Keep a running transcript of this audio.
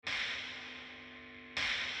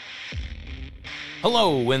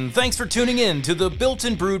Hello, and thanks for tuning in to the Built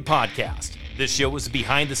and Brewed podcast. This show is a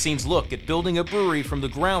behind-the-scenes look at building a brewery from the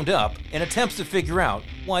ground up and attempts to figure out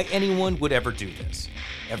why anyone would ever do this.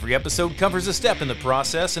 Every episode covers a step in the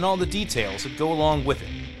process and all the details that go along with it.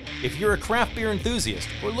 If you're a craft beer enthusiast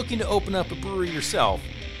or looking to open up a brewery yourself,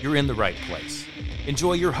 you're in the right place.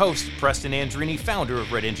 Enjoy your host, Preston Andrini, founder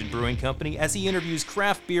of Red Engine Brewing Company, as he interviews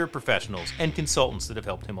craft beer professionals and consultants that have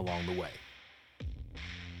helped him along the way.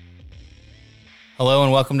 Hello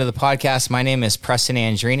and welcome to the podcast. My name is Preston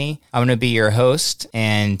Andrini. I'm going to be your host,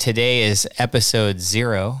 and today is episode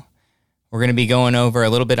 0. We're going to be going over a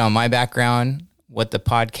little bit on my background, what the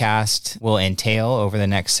podcast will entail over the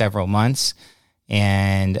next several months,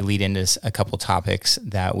 and lead into a couple topics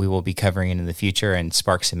that we will be covering into the future and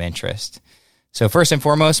spark some interest. So first and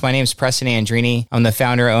foremost, my name is Preston Andrini. I'm the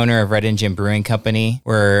founder owner of Red Engine Brewing Company.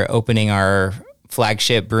 We're opening our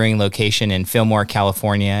flagship brewing location in Fillmore,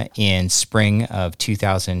 California in spring of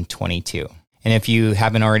 2022. And if you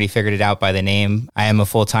haven't already figured it out by the name, I am a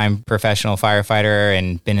full-time professional firefighter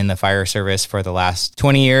and been in the fire service for the last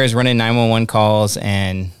 20 years, running 911 calls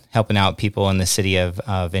and helping out people in the city of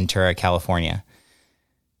Ventura, California.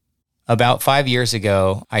 About 5 years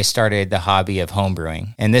ago, I started the hobby of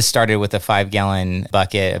homebrewing. And this started with a 5-gallon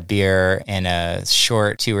bucket of beer and a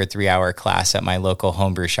short 2 or 3 hour class at my local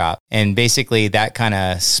homebrew shop. And basically that kind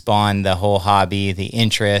of spawned the whole hobby, the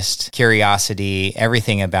interest, curiosity,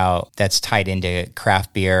 everything about that's tied into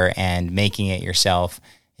craft beer and making it yourself,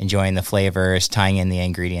 enjoying the flavors, tying in the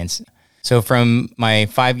ingredients. So from my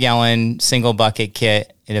 5-gallon single bucket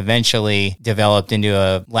kit, it eventually developed into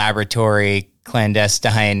a laboratory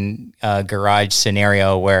clandestine garage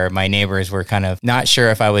scenario where my neighbors were kind of not sure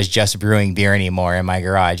if I was just brewing beer anymore in my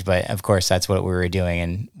garage, but of course that's what we were doing.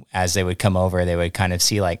 And as they would come over, they would kind of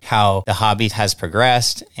see like how the hobby has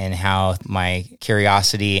progressed and how my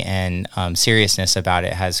curiosity and seriousness about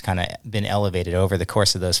it has kind of been elevated over the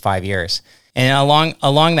course of those 5 years. And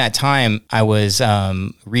along that time, I was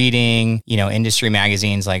reading, industry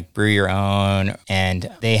magazines like Brew Your Own,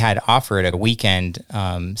 and they had offered a weekend,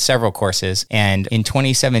 several courses. And in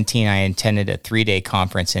 2017, I attended a 3-day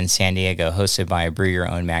conference in San Diego hosted by Brew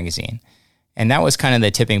Your Own magazine. And that was kind of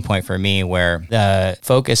the tipping point for me, where the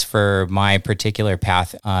focus for my particular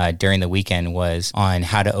path during the weekend was on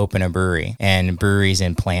how to open a brewery and breweries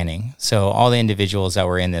and planning. So all the individuals that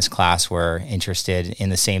were in this class were interested in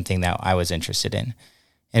the same thing that I was interested in.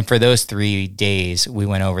 And for those 3 days, we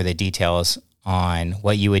went over the details on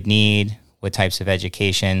what you would need, what types of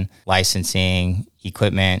education, licensing,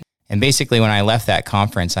 equipment. And basically, when I left that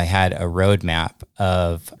conference, I had a roadmap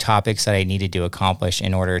of topics that I needed to accomplish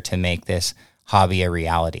in order to make this hobby a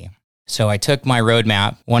reality. So I took my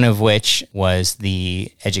roadmap, one of which was the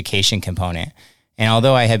education component. And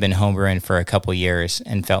although I had been homebrewing for a couple years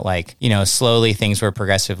and felt like, slowly things were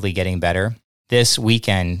progressively getting better, this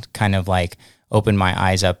weekend kind of like opened my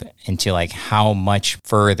eyes up into like how much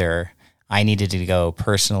further I needed to go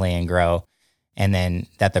personally and grow, and then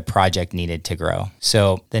that the project needed to grow.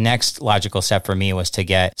 So the next logical step for me was to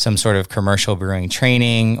get some sort of commercial brewing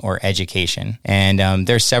training or education. And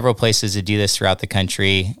there's several places to do this throughout the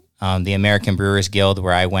country. The American Brewers Guild,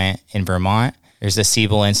 where I went in Vermont, there's the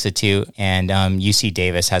Siebel Institute, and UC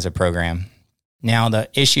Davis has a program. Now, the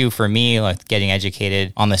issue for me with getting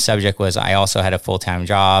educated on the subject was I also had a full-time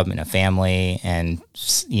job and a family and,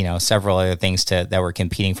 several other things that were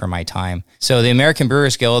competing for my time. So the American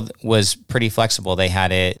Brewers Guild was pretty flexible. They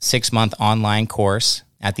had a 6-month online course.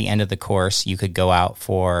 At the end of the course, you could go out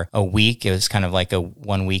for a week. It was kind of like a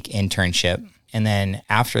 1-week internship. And then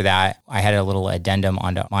after that, I had a little addendum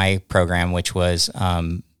onto my program, which was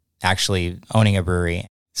actually owning a brewery.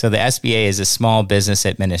 So the SBA is a Small Business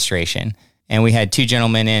Administration. And we had 2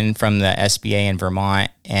 gentlemen in from the SBA in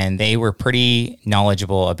Vermont, and they were pretty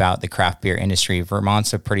knowledgeable about the craft beer industry.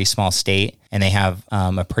 Vermont's a pretty small state, and they have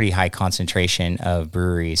a pretty high concentration of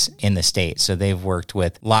breweries in the state. So they've worked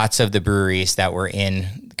with lots of the breweries that were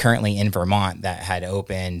currently in Vermont that had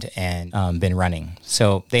opened and been running.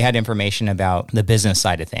 So they had information about the business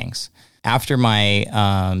side of things. After my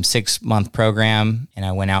 6-month program, and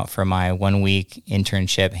I went out for my 1-week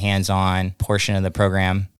internship hands-on portion of the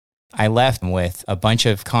program, I left with a bunch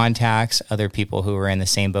of contacts, other people who were in the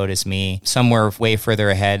same boat as me. Some were way further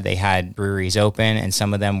ahead. They had breweries open, and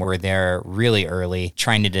some of them were there really early,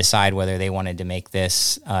 trying to decide whether they wanted to make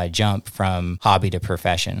this jump from hobby to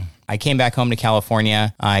profession. I came back home to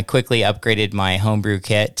California. I quickly upgraded my homebrew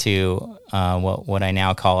kit to what I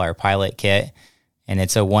now call our pilot kit. And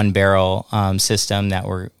it's a 1-barrel system that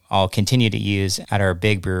I'll continue to use at our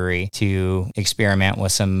big brewery to experiment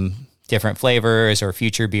with some different flavors or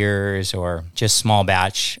future beers or just small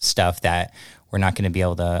batch stuff that we're not going to be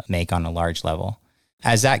able to make on a large level.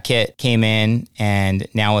 As that kit came in, and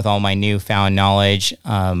now with all my newfound knowledge,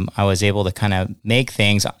 I was able to kind of make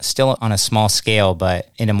things still on a small scale, but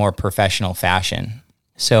in a more professional fashion.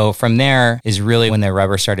 So from there is really when the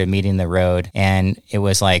rubber started meeting the road. And it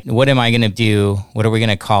was like, what am I going to do? What are we going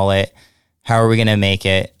to call it? How are we going to make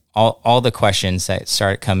it? All the questions that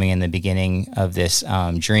start coming in the beginning of this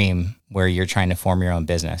dream where you're trying to form your own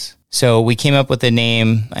business. So we came up with a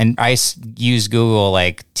name, and I used Google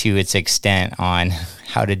like to its extent on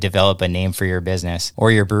how to develop a name for your business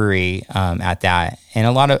or your brewery at that. And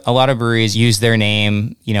a lot of breweries use their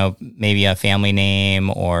name, maybe a family name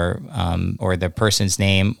or the person's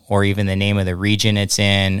name, or even the name of the region it's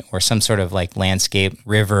in, or some sort of like landscape,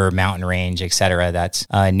 river, mountain range, etc. that's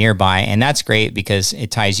nearby. And that's great because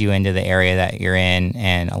it ties you into the area that you're in.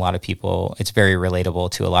 And a lot of people, it's very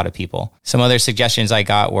relatable to a lot of people. Some other suggestions I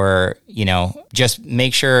got were, just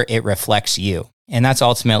make sure it reflects you. And that's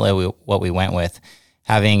ultimately what we went with.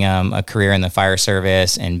 Having a career in the fire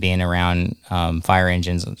service and being around fire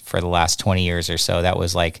engines for the last 20 years or so, that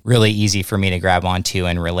was like really easy for me to grab onto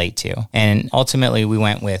and relate to. And ultimately, we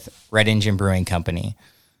went with Red Engine Brewing Company.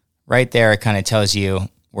 Right there, it kind of tells you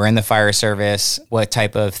we're in the fire service, what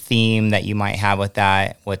type of theme that you might have with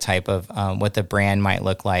that, what type of, what the brand might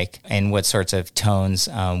look like, and what sorts of tones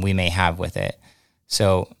we may have with it.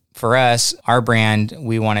 So for us, our brand,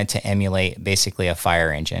 we wanted to emulate basically a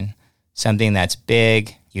fire engine. Something that's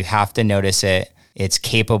big, you have to notice it, it's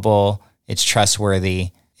capable, it's trustworthy,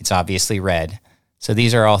 it's obviously red. So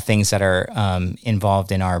these are all things that are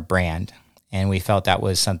involved in our brand. And we felt that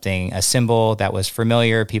was a symbol that was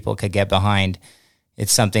familiar, people could get behind.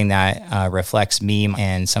 It's something that reflects me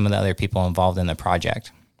and some of the other people involved in the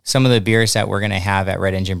project. Some of the beers that we're going to have at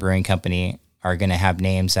Red Engine Brewing Company are going to have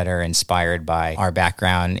names that are inspired by our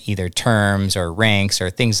background, either terms or ranks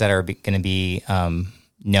or things that are going to be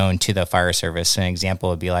known to the fire service. An example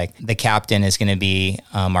would be like the Captain is going to be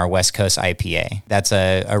our West Coast IPA. That's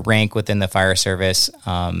a rank within the fire service.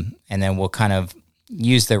 And then we'll kind of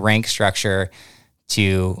use the rank structure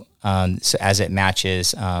to, so as it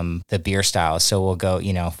matches the beer style. So we'll go,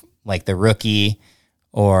 like the Rookie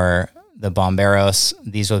or the Bomberos.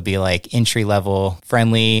 These would be like entry-level,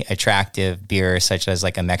 friendly, attractive beers, such as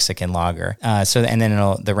like a Mexican lager. And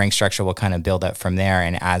then the rank structure will kind of build up from there,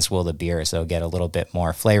 and as will the beers. They'll get a little bit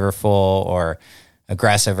more flavorful or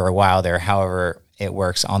aggressive or wilder, however it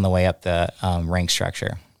works on the way up the rank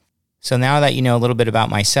structure. So now that you know a little bit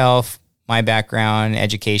about myself, my background,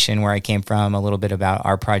 education, where I came from, a little bit about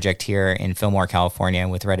our project here in Fillmore, California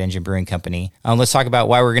with Red Engine Brewing Company, let's talk about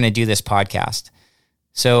why we're going to do this podcast.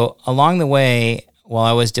 So along the way, while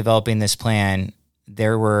I was developing this plan,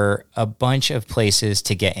 there were a bunch of places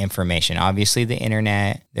to get information. Obviously, the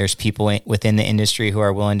internet. There's people within the industry who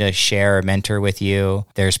are willing to share or mentor with you.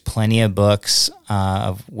 There's plenty of books,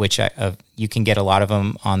 of which you can get a lot of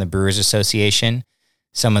them on the Brewers Association.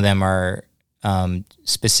 Some of them are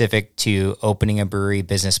specific to opening a brewery,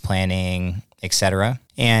 business planning, etc.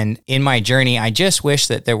 And in my journey, I just wish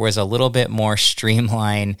that there was a little bit more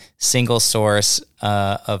streamlined, single source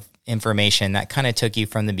of information that kind of took you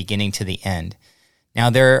from the beginning to the end.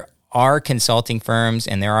 Now, there are consulting firms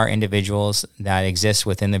and there are individuals that exist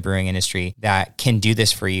within the brewing industry that can do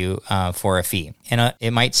this for you for a fee. And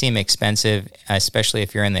it might seem expensive, especially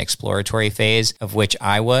if you're in the exploratory phase, of which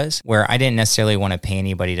I was, where I didn't necessarily want to pay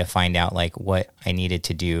anybody to find out like what I needed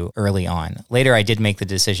to do early on. Later, I did make the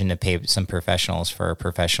decision to pay some professionals for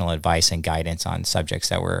professional advice and guidance on subjects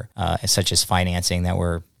that were such as financing that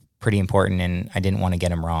were pretty important, and I didn't want to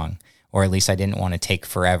get them wrong, or at least I didn't want to take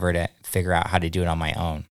forever to figure out how to do it on my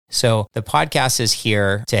own. So the podcast is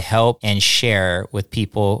here to help and share with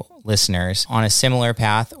people, listeners, on a similar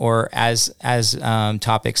path, or as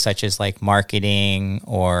topics such as like marketing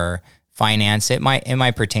or finance. It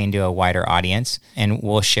might pertain to a wider audience, and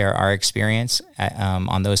we'll share our experience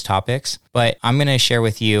on those topics. But I'm going to share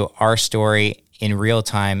with you our story in real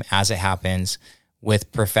time as it happens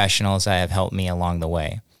with professionals that have helped me along the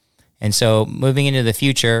way. And so moving into the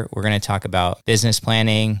future, we're going to talk about business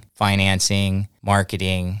planning, financing,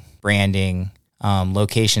 marketing, branding,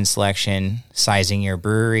 location selection, sizing your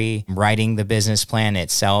brewery, writing the business plan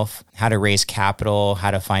itself, how to raise capital, how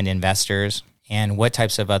to find investors, and what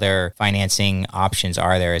types of other financing options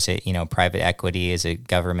are there. Is it, private equity? Is it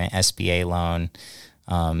government SBA loan?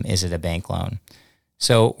 Is it a bank loan?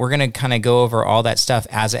 So we're going to kind of go over all that stuff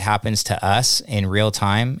as it happens to us in real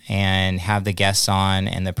time, and have the guests on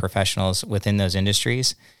and the professionals within those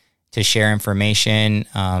industries to share information.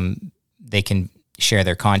 They can share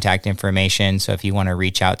their contact information. So if you want to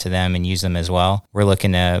reach out to them and use them as well, we're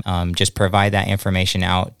looking to just provide that information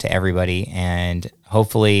out to everybody and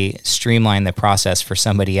hopefully streamline the process for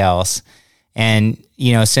somebody else. And,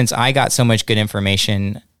 since I got so much good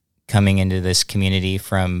information coming into this community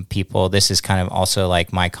from people, this is kind of also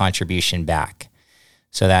like my contribution back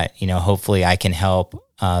so that, hopefully I can help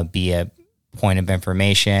be a point of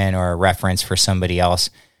information or a reference for somebody else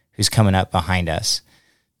who's coming up behind us.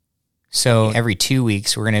 So every 2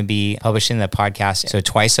 weeks, we're going to be publishing the podcast. So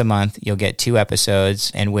twice a month, you'll get 2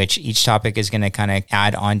 episodes in which each topic is going to kind of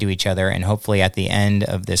add on to each other. And hopefully at the end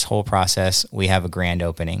of this whole process, we have a grand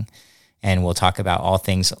opening and we'll talk about all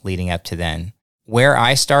things leading up to then. Where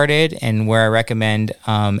I started and where I recommend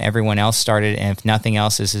everyone else started, and if nothing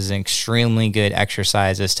else, this is an extremely good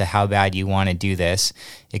exercise as to how bad you want to do this.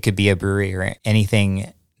 It could be a brewery or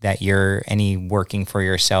anything that any working for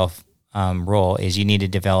yourself role is you need to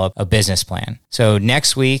develop a business plan. So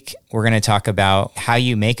next week, we're going to talk about how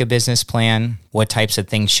you make a business plan, what types of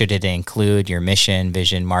things should it include, your mission,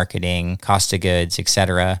 vision, marketing, cost of goods,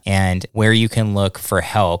 etc., and where you can look for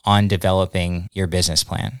help on developing your business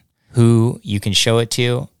plan, who you can show it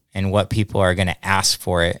to, and what people are going to ask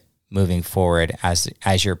for it moving forward as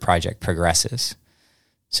your project progresses.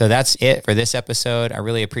 So that's it for this episode. I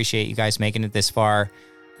really appreciate you guys making it this far.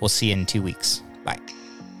 We'll see you in 2 weeks. Bye.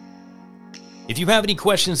 If you have any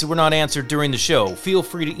questions that were not answered during the show, feel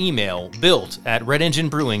free to email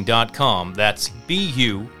built@redenginebrewing.com. That's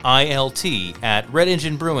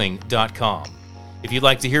BUILT@redenginebrewing.com. If you'd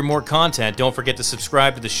like to hear more content, don't forget to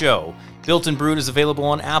subscribe to the show. Built and Brewed is available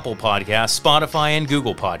on Apple Podcasts, Spotify, and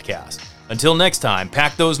Google Podcasts. Until next time,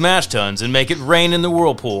 pack those mash tuns and make it rain in the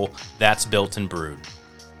whirlpool. That's Built and Brewed.